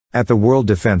At the World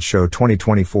Defense Show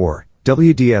 2024,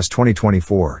 WDS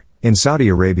 2024, in Saudi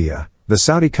Arabia, the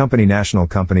Saudi company National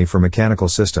Company for Mechanical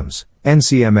Systems,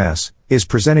 NCMS, is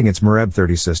presenting its Moreb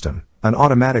 30 system, an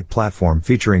automatic platform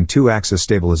featuring two-axis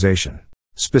stabilization.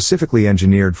 Specifically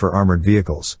engineered for armored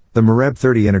vehicles, the Moreb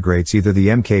 30 integrates either the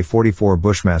Mk-44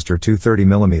 Bushmaster II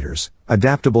 30mm,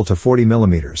 adaptable to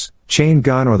 40mm, chain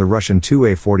gun or the Russian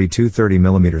 2A-42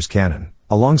 30mm cannon,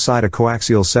 alongside a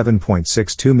coaxial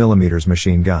 7.62mm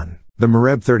machine gun. The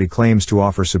Moreb 30 claims to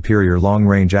offer superior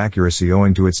long-range accuracy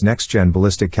owing to its next-gen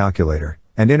ballistic calculator,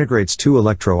 and integrates two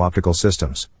electro-optical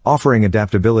systems, offering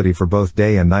adaptability for both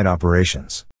day and night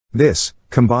operations. This,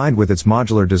 combined with its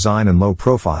modular design and low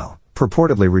profile,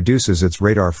 purportedly reduces its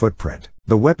radar footprint.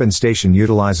 The weapon station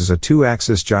utilizes a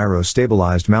two-axis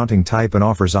gyro-stabilized mounting type and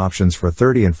offers options for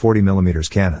 30 and 40mm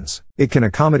cannons. It can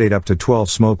accommodate up to 12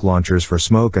 smoke launchers for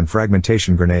smoke and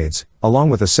fragmentation grenades, along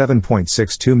with a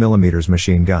 7.62mm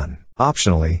machine gun.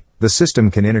 Optionally, the system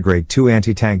can integrate two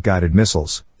anti-tank guided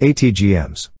missiles,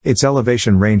 ATGMs. Its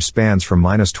elevation range spans from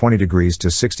 -20 degrees to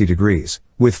 60 degrees,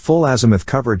 with full azimuth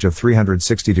coverage of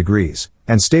 360 degrees,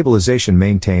 and stabilization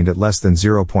maintained at less than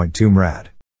 0.2 mrad.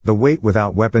 The weight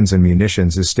without weapons and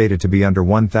munitions is stated to be under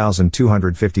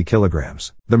 1,250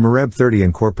 kilograms. The Moreb 30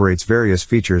 incorporates various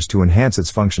features to enhance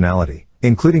its functionality,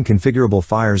 including configurable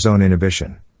fire zone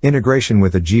inhibition, integration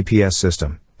with a GPS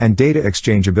system, and data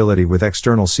exchangeability with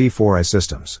external C4I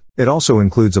systems. It also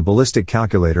includes a ballistic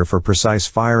calculator for precise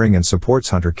firing and supports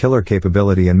hunter-killer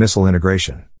capability and missile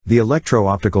integration. The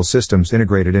electro-optical systems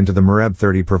integrated into the Moreb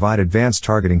 30 provide advanced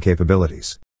targeting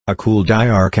capabilities. A cooled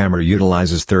IR camera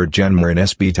utilizes 3rd-gen Marine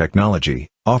SB technology,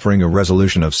 offering a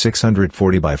resolution of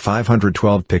 640 by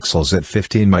 512 pixels at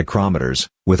 15 micrometers,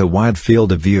 with a wide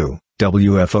field of view,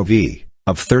 WFOV,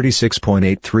 of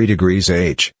 36.83 degrees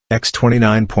H, x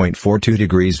 29.42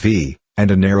 degrees V,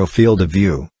 and a narrow field of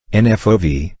view,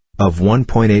 NFOV, of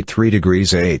 1.83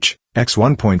 degrees H, x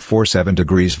 1.47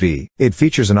 degrees V. It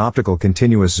features an optical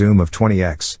continuous zoom of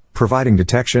 20x, providing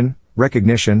detection,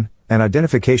 recognition, and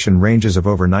identification ranges of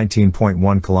over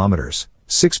 19.1 kilometers,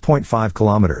 6.5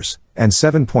 kilometers, and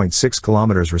 7.6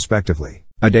 kilometers respectively.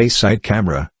 A day sight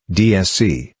camera,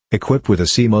 DSC, equipped with a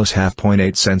CMOS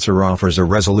f/.8 sensor offers a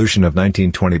resolution of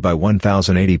 1920 by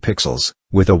 1080 pixels,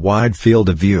 with a wide field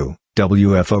of view,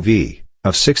 WFOV,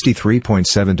 of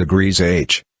 63.7 degrees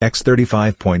H, x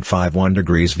 35.51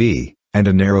 degrees V, and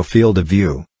a narrow field of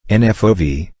view,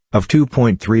 NFOV, of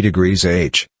 2.3 degrees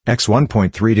H, x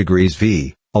 1.3 degrees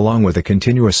V, along with a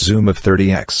continuous zoom of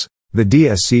 30x. The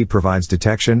DSC provides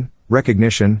detection,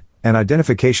 recognition, and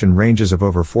identification ranges of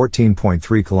over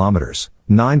 14.3 kilometers,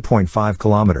 9.5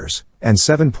 kilometers, and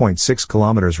 7.6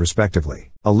 kilometers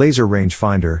respectively. A laser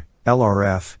rangefinder,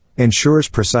 LRF, ensures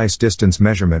precise distance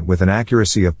measurement with an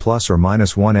accuracy of plus or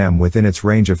minus 1 m within its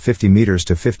range of 50 meters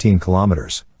to 15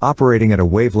 kilometers, operating at a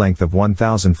wavelength of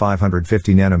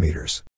 1,550 nanometers.